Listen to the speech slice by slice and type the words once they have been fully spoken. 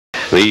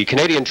The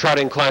Canadian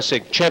Trotting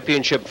Classic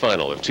Championship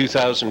Final of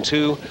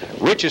 2002,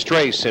 richest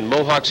race in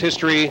Mohawk's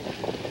history.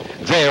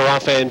 They're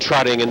off and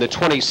trotting in the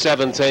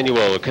 27th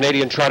annual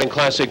Canadian Trotting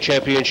Classic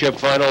Championship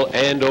Final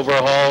and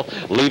overhaul.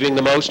 Leaving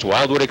the most,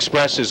 Wildwood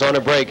Express is on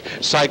a break.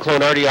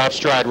 Cyclone Artie off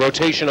stride,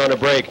 rotation on a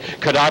break.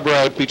 KADABRA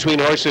out between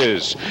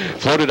horses.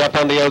 Floated up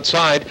on the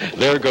outside.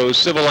 There goes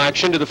Civil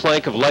Action to the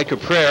flank of Like a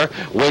Prayer,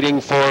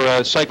 waiting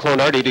for Cyclone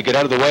Artie to get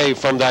out of the way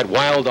from that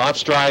wild off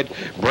stride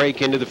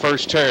break into the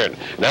first turn.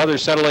 Now they're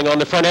settling on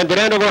the front end, but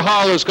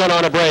overhaul has gone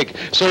on a break.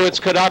 So it's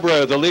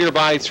KADABRA, the leader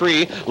by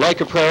 3.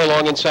 Like a Prayer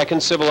along in second.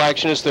 Civil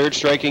Action is third.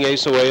 Striking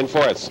Ace away in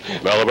fourth.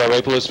 Malabar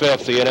Maple is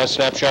fifth. The NS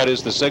Snapshot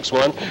is the 6th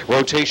one.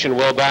 Rotation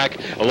well back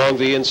along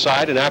the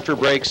inside, and after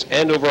breaks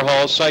and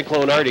overhaul,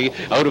 Cyclone Artie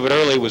out of it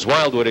early was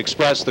Wildwood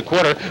Express. The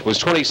quarter was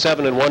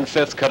 27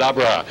 1/5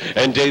 KADABRA,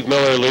 and Dave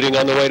Miller leading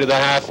on the way to the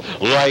half.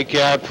 Like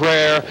a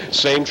Prayer,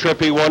 same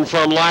trip he won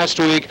from last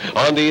week.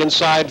 On the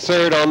inside,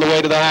 third on the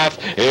way to the half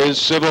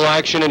is Civil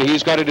Action, and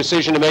he's got a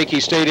decision to make. He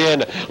stayed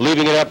in,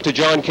 leaving it up to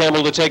John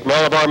Campbell to take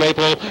Malabar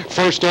Maple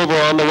first over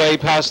on the way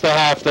past the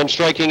half. Then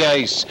Striking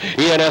Ice.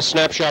 ENS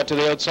Snapshot to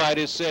the outside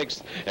is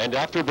 6th, and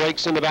after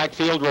breaks in the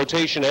backfield,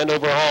 rotation and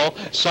overhaul,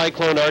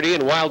 Cyclone Artie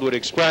and Wildwood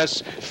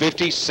Express.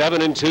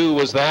 57 2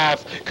 was the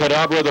half.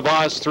 KADABRA the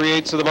boss,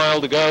 3/8 of the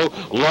mile to go.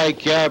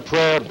 Like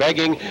Prayer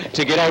begging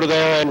to get out of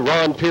there, and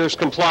Ron Pierce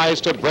complies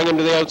to bring him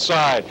to the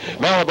outside.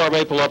 Malabar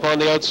Maple up on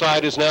the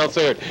outside is now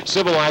third.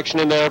 Civil Action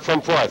in there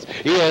from fourth.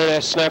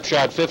 ENS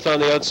Snapshot 5th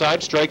on the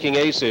outside. Striking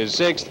Ace is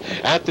 6th.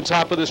 At the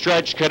top of the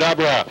stretch,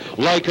 KADABRA,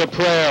 Like a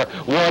Prayer,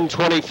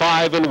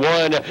 1:25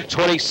 1,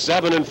 27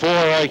 4,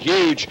 a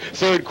huge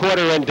third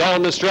quarter, and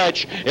down the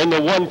stretch in the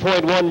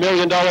 $1.1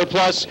 million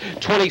plus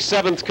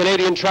 27th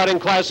Canadian Trotting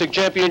Classic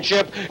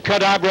Championship.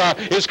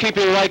 KADABRA is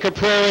keeping Like a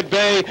Prayer at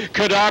bay.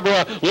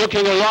 KADABRA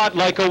looking a lot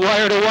like a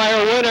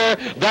wire-to-wire winner.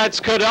 That's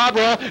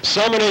KADABRA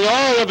summoning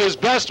all of his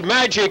best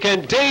magic,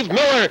 and Dave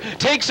Miller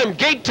takes him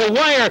gate to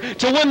wire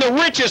to win the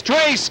richest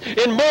race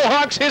in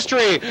Mohawk's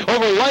history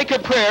over Like a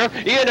Prayer.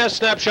 ENS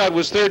Snapshot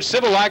was third.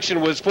 Civil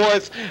Action was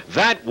fourth.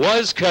 That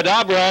was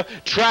KADABRA.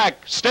 Track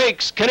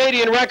Stakes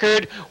Canadian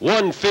record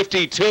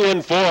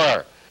 152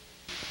 4.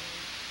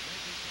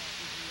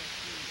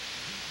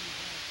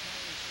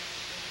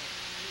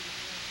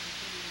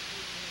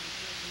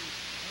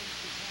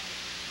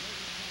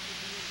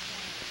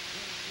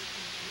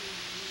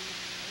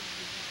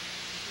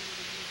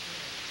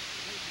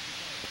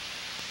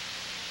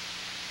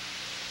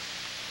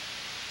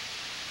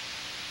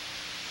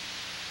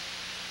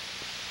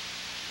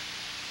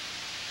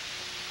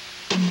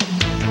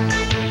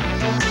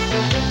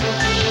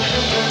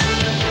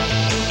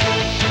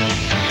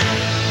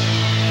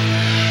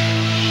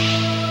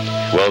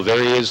 Well,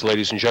 there he is,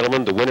 ladies and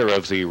gentlemen, the winner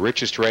of the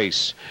richest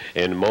race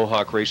in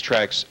Mohawk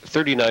Racetrack's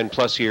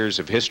 39-plus years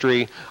of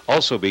history,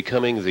 also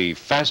becoming the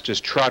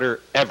fastest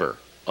trotter ever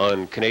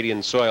on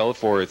Canadian soil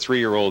for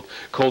 3-year-old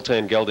colt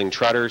and gelding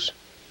trotters.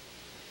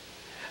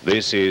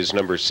 This is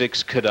number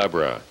 6,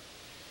 KADABRA.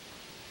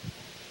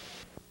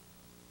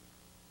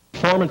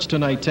 Performance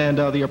tonight, and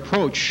the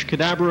approach.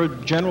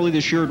 KADABRA generally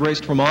this year had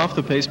raced from off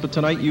the pace, but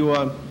tonight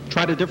you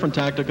tried a different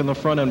tactic in the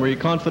front end. Were you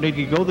confident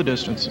you could go the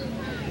distance?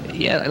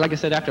 Yeah, like I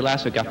said, after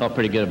last week, I felt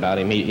pretty good about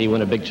him. He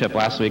won a big trip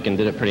last week and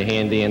did it pretty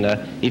handy, and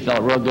he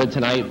felt real good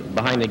tonight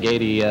behind the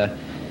gate.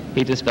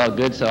 He just felt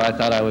good, so I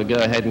thought I would go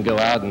ahead and go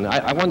out. And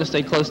I wanted to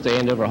stay close to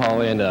end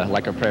overhaul and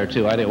Like a Prayer,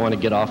 too. I didn't want to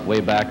get off way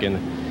back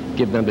and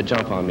give them the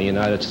jump on me. And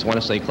I just want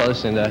to stay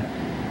close. And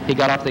he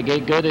got off the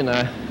gate good, and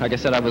like I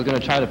said, I was going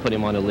to try to put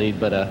him on the lead,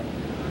 but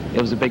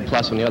it was a big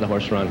plus when the other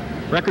horse run.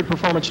 Record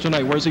performance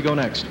tonight. Where does he go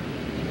next?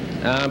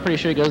 I'm pretty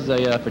sure he goes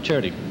for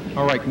charity.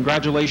 All right,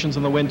 congratulations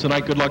on the win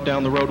tonight. Good luck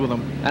down the road with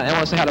him. I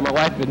want to say hi to my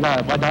wife and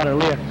my daughter,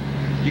 Leah.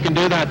 You can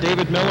do that.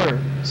 David Miller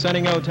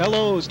sending out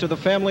hellos to the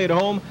family at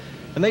home.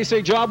 And they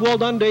say, job well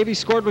done, Davey.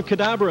 Scored with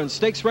KADABRA in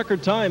stakes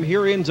record time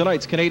here in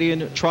tonight's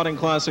Canadian Trotting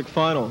Classic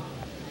Final.